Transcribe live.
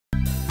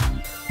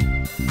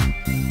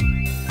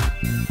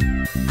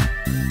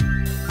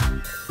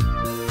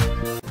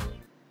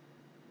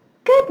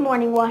Good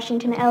morning,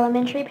 Washington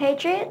Elementary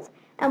Patriots,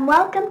 and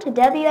welcome to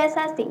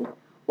WSIC,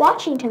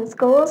 Washington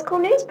School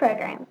News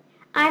Program.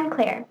 I'm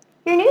Claire,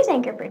 your news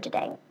anchor for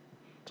today.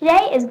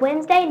 Today is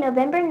Wednesday,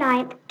 November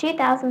 9th,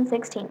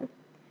 2016.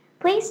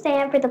 Please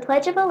stand for the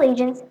Pledge of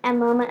Allegiance and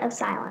moment of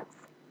silence.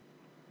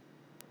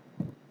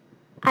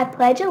 I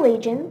pledge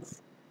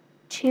allegiance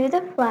to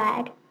the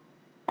flag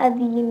of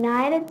the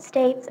United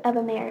States of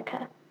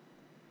America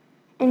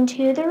and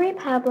to the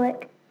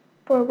republic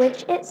for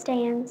which it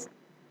stands,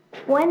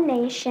 one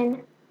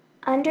nation,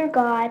 under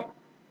God,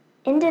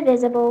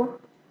 indivisible,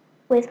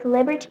 with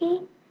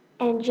liberty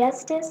and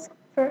justice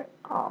for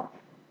all.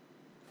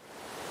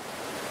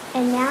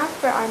 And now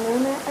for our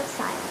moment of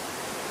silence.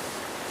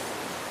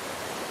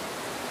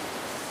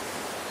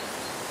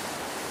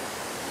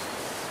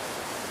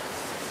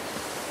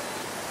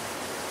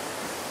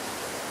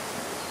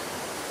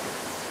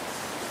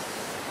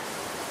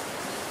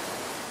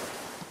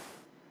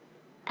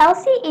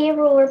 LCE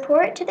will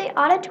report to the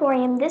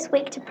auditorium this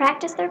week to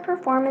practice their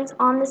performance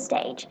on the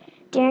stage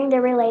during the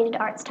related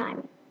arts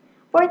time.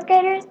 Fourth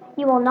graders,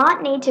 you will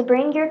not need to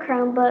bring your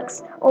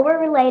Chromebooks or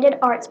related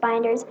arts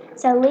binders,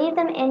 so leave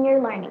them in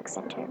your learning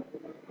center.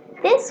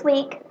 This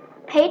week,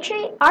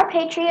 our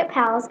Patriot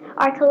Pals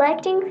are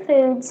collecting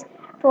foods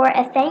for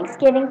a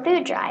Thanksgiving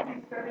food drive.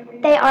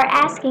 They are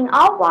asking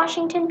all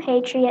Washington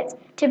Patriots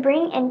to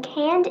bring in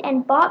canned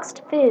and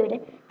boxed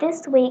food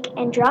this week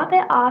and drop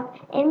it off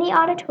in the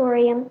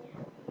auditorium,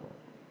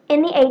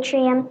 in the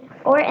atrium,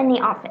 or in the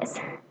office.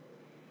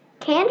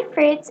 Canned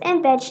fruits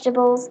and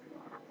vegetables,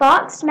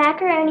 boxed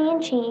macaroni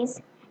and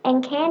cheese,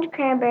 and canned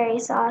cranberry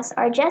sauce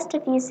are just a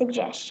few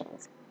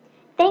suggestions.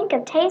 Think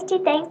of tasty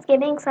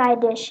Thanksgiving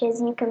side dishes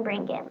you can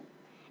bring in.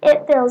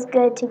 It feels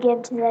good to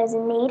give to those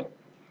in need.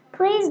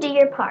 Please do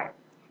your part.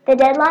 The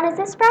deadline is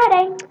this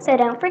Friday, so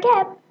don't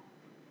forget.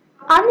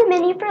 On the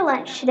menu for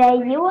lunch today,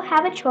 you will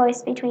have a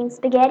choice between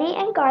spaghetti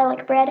and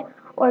garlic bread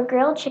or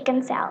grilled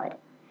chicken salad.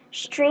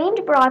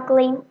 Steamed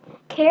broccoli,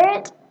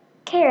 carrots,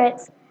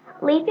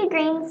 leafy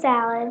green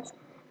salads,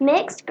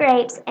 mixed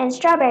grapes, and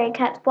strawberry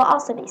cups will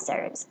also be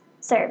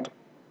served.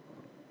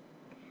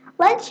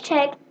 Let's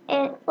check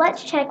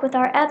with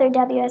our other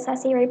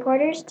WSIC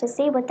reporters to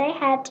see what they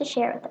had to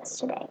share with us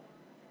today.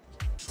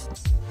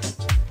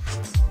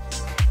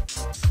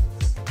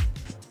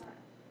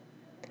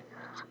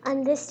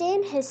 On this day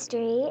in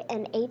history,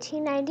 in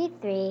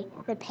 1893,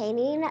 the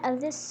painting of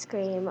the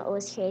Scream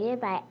was created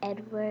by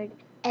Edward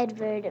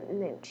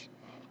Munch.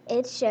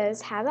 It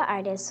shows how the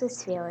artist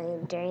was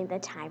feeling during the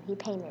time he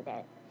painted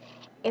it.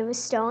 It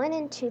was stolen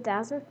in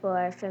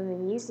 2004 from a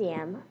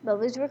museum, but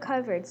was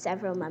recovered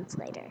several months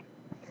later.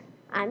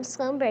 I'm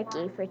Sloan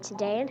Berkey for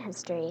Today in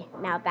History.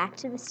 Now back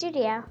to the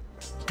studio.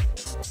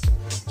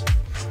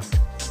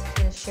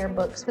 I share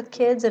books with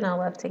kids, and I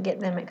love to get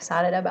them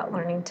excited about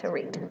learning to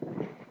read.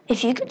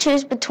 If you could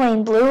choose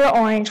between blue or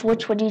orange,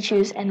 which would you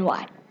choose and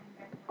why?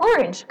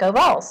 Orange, go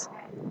Vols.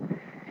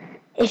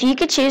 If you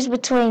could choose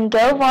between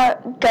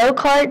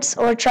go-karts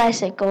or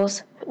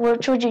tricycles,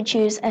 which would you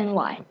choose and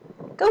why?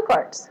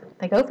 Go-karts,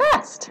 they go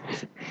fast.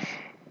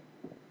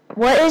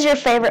 What is your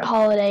favorite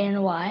holiday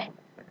and why?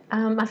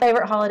 My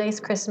favorite holiday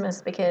is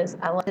Christmas because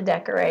I love to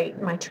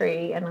decorate my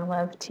tree and I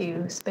love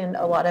to spend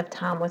a lot of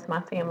time with my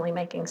family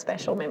making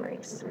special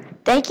memories.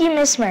 Thank you,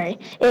 Miss Murray.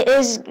 It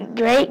is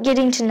great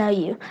getting to know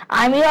you.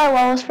 I'm Eli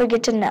Wallace for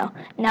Get to Know.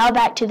 Now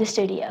back to the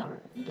studio.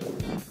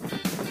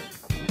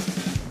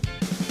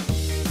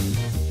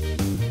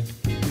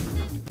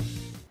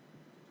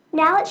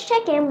 Now let's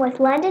check in with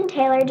London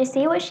Taylor to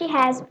see what she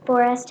has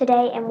for us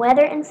today in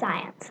weather and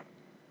science.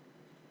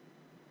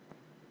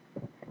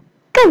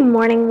 Good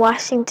morning,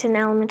 Washington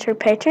Elementary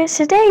Patriots.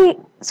 Today's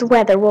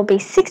weather will be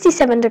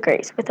 67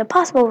 degrees with a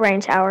possible rain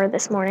shower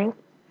this morning.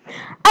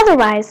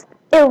 Otherwise,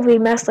 it will be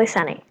mostly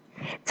sunny.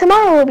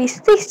 Tomorrow will be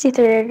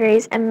 63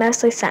 degrees and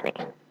mostly sunny.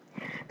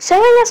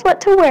 Showing us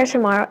what to wear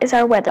tomorrow is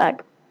our weather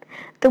bug.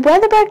 The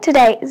weather bug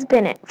today is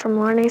Bennett from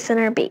Learning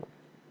Center B.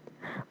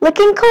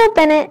 Looking cool,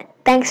 Bennett.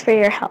 Thanks for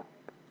your help.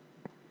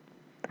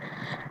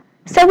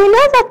 So we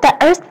know that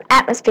the Earth's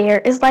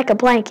atmosphere is like a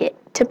blanket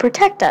to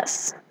protect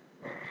us,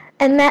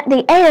 and that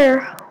the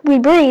air we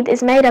breathe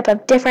is made up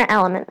of different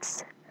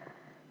elements.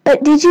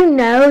 But did you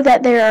know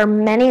that there are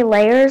many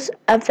layers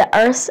of the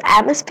Earth's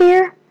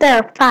atmosphere? There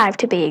are 5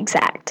 to be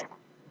exact.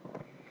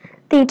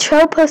 The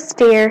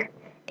troposphere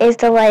is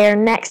the layer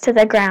next to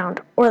the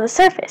ground, or the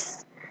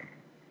surface,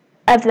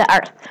 of the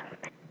Earth.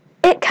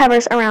 It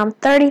covers around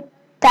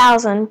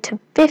 30,000 to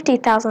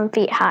 50,000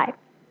 feet high.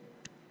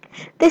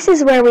 This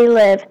is where we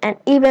live and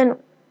even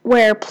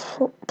where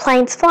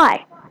planes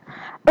fly.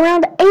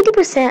 Around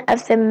 80%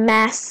 of the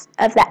mass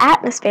of the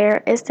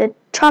atmosphere is the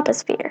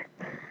troposphere.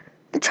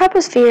 The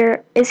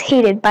troposphere is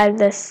heated by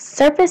the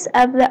surface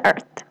of the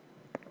Earth.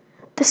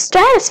 The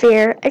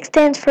stratosphere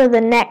extends for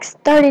the next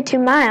 32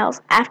 miles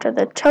after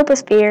the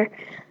troposphere.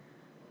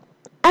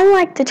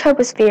 Unlike the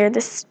troposphere, the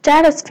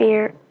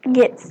stratosphere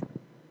gets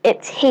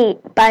its heat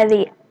by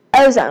the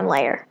ozone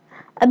layer,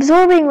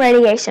 absorbing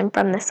radiation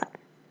from the sun.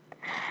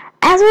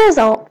 As a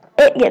result,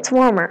 it gets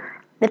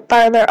warmer the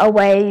further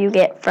away you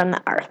get from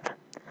the Earth.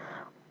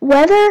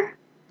 Whether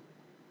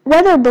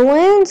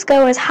balloons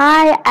go as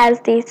high as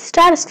the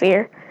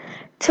stratosphere,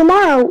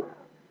 tomorrow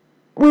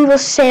we will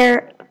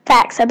share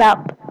facts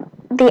about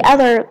the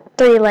other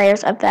 3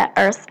 layers of the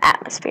Earth's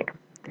atmosphere.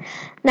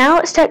 Now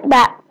let's check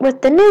back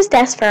with the news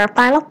desk for our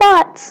final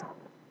thoughts.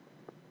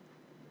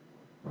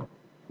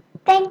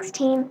 Thanks,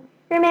 team.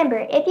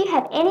 Remember, if you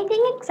have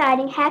anything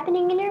exciting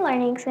happening in your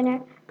Learning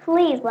Center,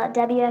 please let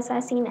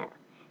WSIC know.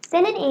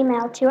 Send an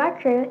email to our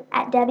crew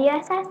at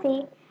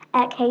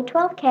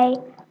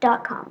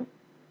wsic@k12k.com.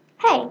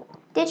 Hey,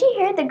 did you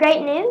hear the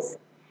great news?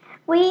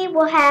 We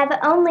will have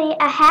only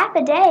a half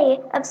a day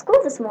of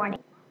school this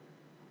morning.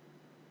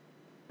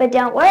 But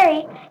don't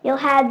worry, you'll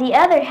have the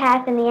other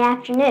half in the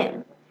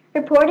afternoon.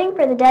 Reporting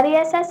for the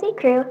WSIC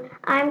crew,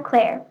 I'm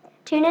Claire.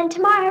 Tune in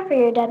tomorrow for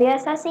your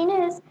WSIC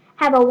news.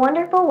 Have a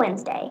wonderful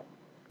Wednesday.